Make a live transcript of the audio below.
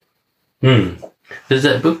Hmm. There's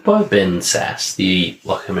that book by Ben Sass, the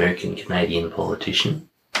American Canadian politician.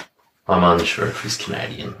 I'm unsure if he's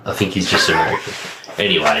Canadian. I think he's just American.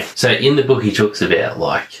 Anyway, so in the book he talks about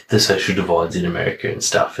the social divides in America and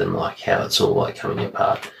stuff, and how it's all coming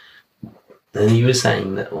apart. And he was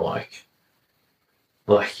saying that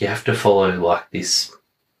you have to follow this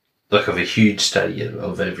of a huge study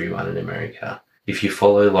of everyone in America. If you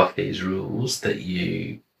follow these rules that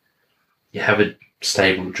you have a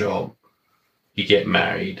stable job, you get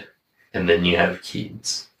married, and then you have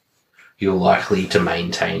kids, you're likely to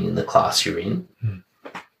maintain in the class you're in. Mm.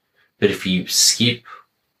 But if you skip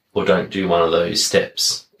or don't do one of those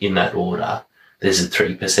steps in that order, there's a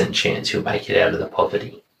 3% chance you'll make it out of the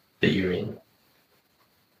poverty that you're in.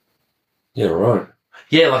 Yeah, right.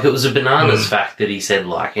 Yeah, it was a bananas fact that he said,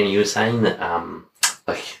 and he was saying that,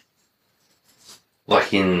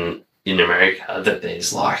 in America, that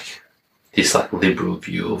there's, this, liberal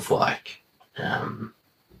view of,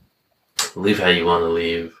 live how you want to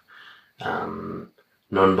live,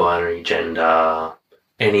 non-binary gender,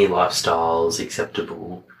 any lifestyles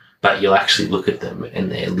acceptable, but you'll actually look at them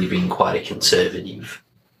and they're living quite a conservative,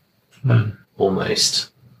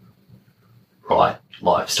 almost right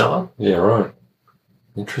lifestyle. Yeah, right.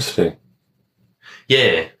 Interesting.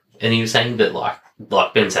 Yeah, and he was saying that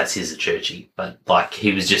Ben Sass is a churchy, but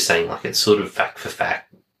he was just saying it's sort of fact for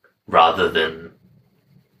fact rather than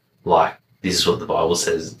this is what the Bible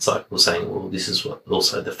says. It's we're saying, well, this is what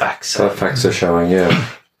also the facts say. So the facts are showing, yeah.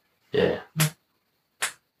 Yeah.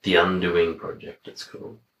 The Undoing Project, it's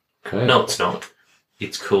called. Okay. No, it's not.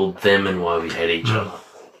 It's called Them and Why We Hate Each Other.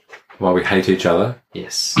 Why We Hate Each Other?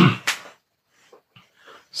 Yes.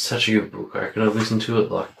 Such a good book. I reckon I've listened to it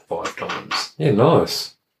 5 times. Yeah,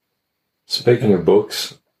 nice. Speaking of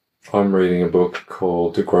books, I'm reading a book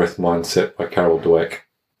called The Growth Mindset by Carol Dweck.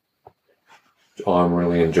 I'm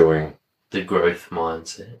really enjoying. The Growth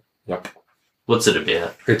Mindset. Yep. What's it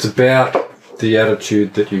about? It's about the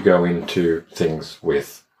attitude that you go into things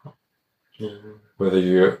with. Whether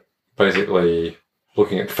you're basically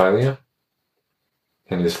looking at failure,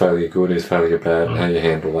 and is failure good, is failure bad, and how you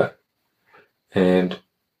handle that. And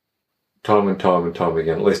time and time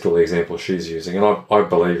again, at least all the examples she's using, and I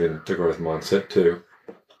believe in the growth mindset too,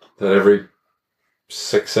 that every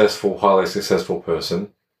successful, highly successful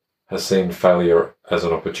person has seen failure as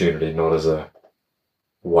an opportunity, not as a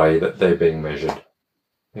way that they're being measured.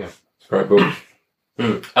 Yeah, it's a great book.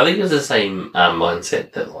 I think it's the same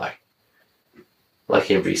mindset that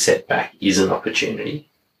every setback is an opportunity.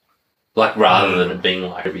 Rather than it being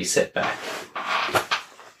every setback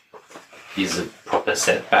is a proper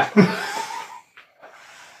setback.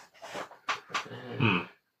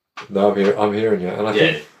 No, I'm hearing you, and I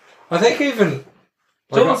think even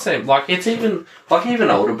it's all the same. It's even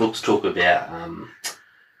older books talk about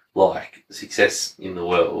success in the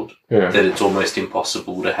world. Yeah. That it's almost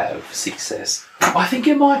impossible to have success. I think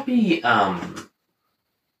it might be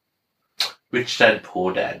Rich Dad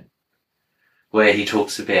Poor Dad, where he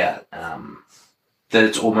talks about that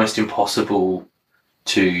it's almost impossible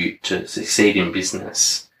to succeed in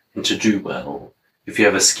business and to do well if you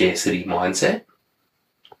have a scarcity mindset.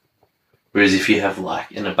 Whereas if you have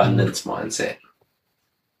an abundance mindset.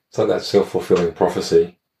 It's like that self-fulfilling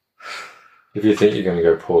prophecy. If you think you're going to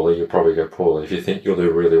go poorly, you'll probably go poorly. If you think you'll do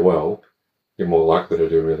really well, you're more likely to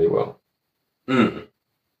do really well. Mm.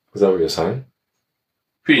 Is that what you're saying?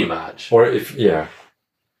 Pretty much. Or if, yeah.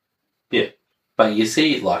 Yeah. But you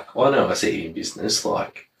see, I know I see it in business,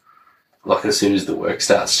 as soon as the work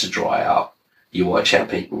starts to dry up, you watch how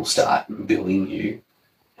people start billing you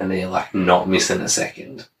and they're not missing a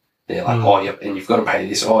second. They're oh, yep, and you've got to pay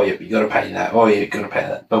this. Oh, yep, you've got to pay that. Oh, yeah, you've got to pay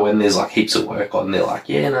that. But when there's heaps of work on, they're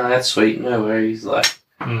yeah, no, that's sweet, no worries. They're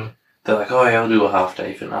oh, yeah, I'll do a half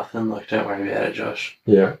day for nothing. Don't worry about it, Josh.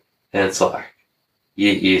 Yeah. And it's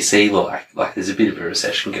you see, there's a bit of a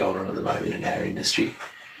recession going on at the moment in our industry.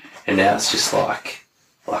 And now it's just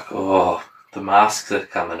oh, the masks are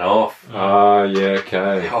coming off. Ah, yeah,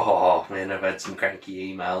 okay. Oh, man, I've had some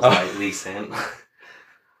cranky emails lately sent.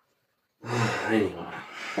 Anyway.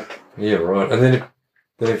 Yeah, right. And then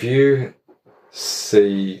if you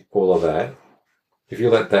see all of that, if you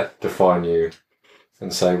let that define you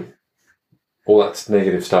and say all that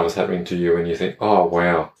negative stuff is happening to you and you think, oh,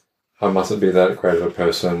 wow, I mustn't be that great of a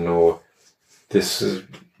person, or this is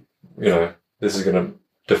going to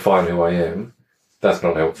define who I am, that's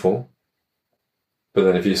not helpful. But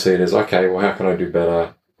then if you see it as, okay, well, how can I do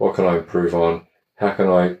better? What can I improve on? How can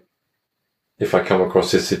I, if I come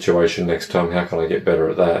across this situation next time, how can I get better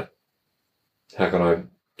at that? How can I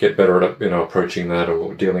get better at, approaching that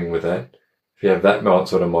or dealing with that? If you have that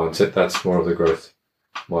sort of mindset, that's more of the growth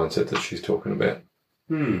mindset that she's talking about.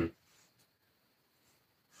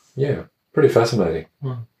 Yeah, pretty fascinating.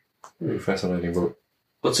 Pretty fascinating book.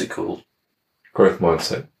 What's it called? Growth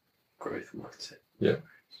Mindset. Growth Mindset. Yeah.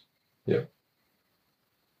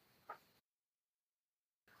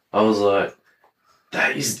 I was like,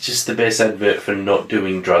 that is just the best advert for not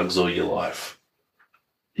doing drugs all your life.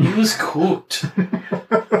 He was cooked.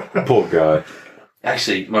 Poor guy.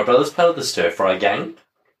 Actually, my brother's part of the stir fry gang.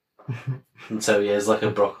 And so he has like a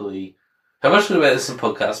broccoli. Have I talked about this in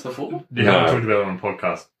podcast before? You haven't talked about it on a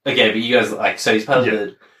podcast. Okay, but you guys like, so he's part of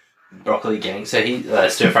the broccoli gang. So he,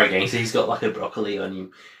 stir fry gang. So he's got like a broccoli on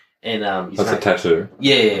him. And That's a tattoo.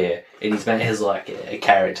 Yeah. And his mate has like a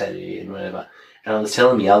carrot tattoo and whatever. And I was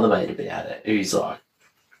telling my other mate about it, who's like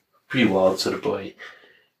pretty wild sort of boy.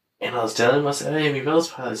 And I was telling him, I said, hey, my brother's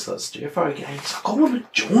part of this like stir fry gang. He's like, I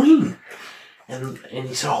want to join. And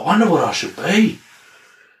he said, I wonder what I should be.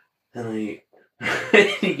 And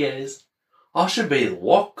he goes, I should be the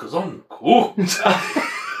what? Because I'm cooked.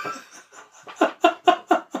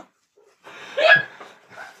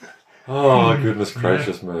 Oh, goodness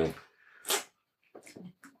gracious me.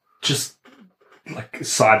 Just like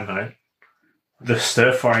side note, the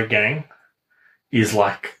stir fry gang is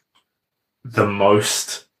like the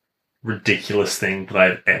most ridiculous thing that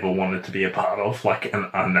I've ever wanted to be a part of, like an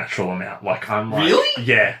unnatural amount. Like I'm like, really?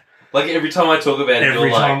 Yeah. Like every time I talk about it,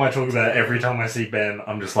 every time I talk about it, every time I see Ben,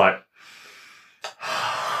 I'm just like,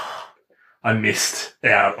 I missed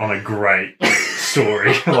out on a great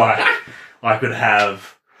story. Like I could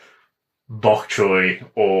have bok choy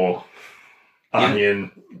or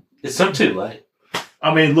onion. It's not too late.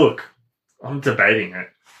 I mean, look, I'm debating it.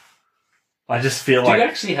 I just feel Do like... you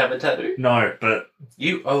actually have a tattoo? No, but...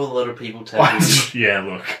 You owe a lot of people tattoos. Yeah,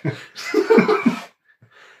 look.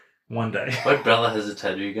 One day. My brother has a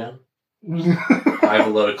tattoo gun. I have a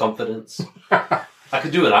lot of confidence. I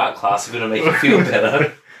could do an art class if it would make you feel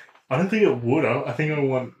better. I don't think it would. I think I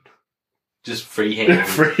want... Just freehand.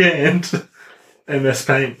 Freehand. MS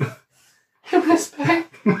Paint. MS Paint.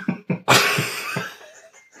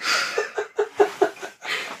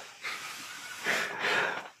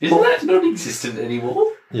 Isn't that non-existent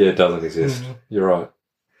anymore? Yeah, it doesn't exist. You're right.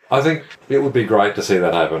 I think it would be great to see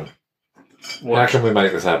that happen. What, how can we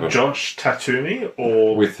make this happen? Josh tattoo me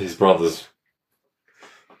or... With his brothers.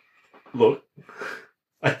 Look,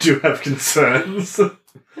 I do have concerns. How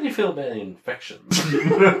do you feel about infections?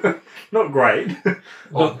 Not great.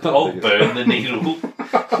 I'll burn the needle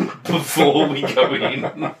before we go in.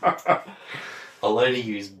 I'll only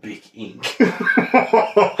use Bic ink.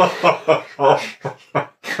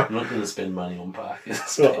 I'm not going to spend money on Parker's.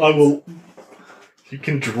 So I will... You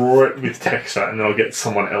can draw it with texture and then I'll get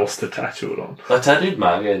someone else to tattoo it on. I tattooed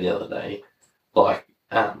Margot the other day. Like,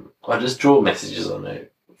 I just draw messages on her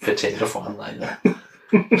for Ted to find later.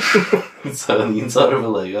 So on the inside of her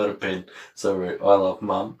leg, I had a pen. So I wrote, I love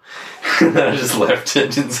Mum. And then I just left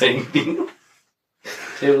it, didn't say anything.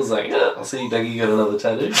 Ted was like, I'll see you, Dougie, you got another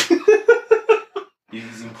tattoo. It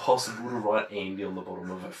is impossible to write Andy on the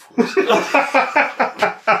bottom of her foot.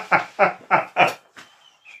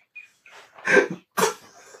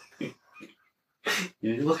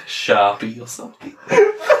 You need like a Sharpie or something.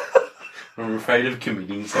 I'm afraid of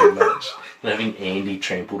committing so much and having Andy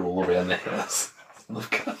trampled all around the house on the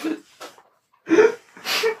carpet.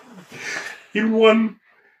 In one,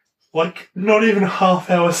 like, not even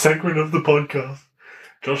half-hour segment of the podcast,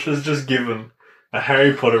 Josh has just given a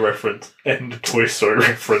Harry Potter reference and a Toy Story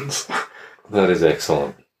reference. That is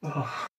excellent. Oh.